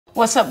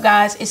What's up,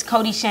 guys? It's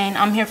Kodie Shane.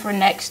 I'm here for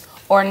Next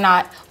or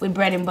Not with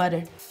Bread and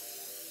Butter.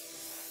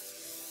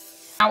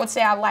 I would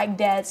say I like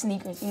dad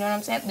sneakers. You know what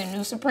I'm saying? The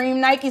new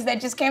Supreme Nikes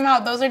that just came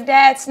out, those are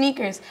dad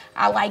sneakers.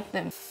 I like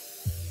them.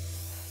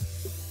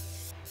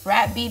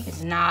 Rap beef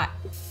is not.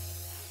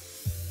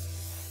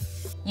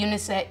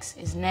 Unisex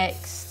is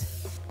next.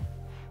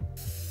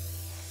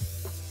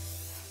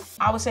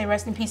 I would say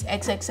rest in peace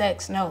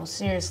XXX. No,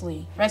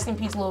 seriously. Rest in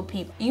peace Lil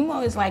Peep.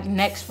 Emo is like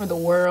next for the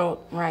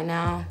world right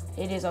now.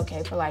 It is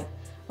okay for like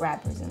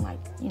rappers and like,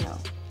 you know,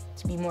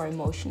 to be more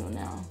emotional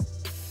now.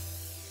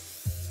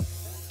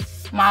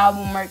 My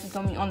album Merc is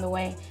gonna be on the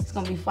way. It's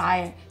gonna be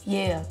fire,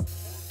 yeah.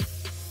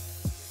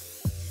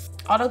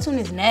 Auto-tune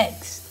is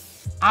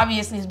next.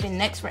 Obviously it's been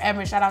next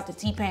forever. Shout out to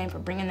T-Pain for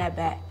bringing that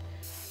back.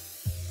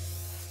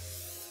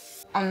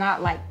 I'm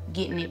not like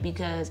getting it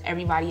because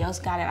everybody else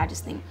got it. I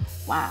just think,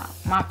 wow,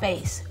 my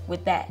face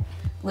with that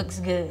looks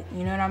good.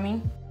 You know what I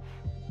mean?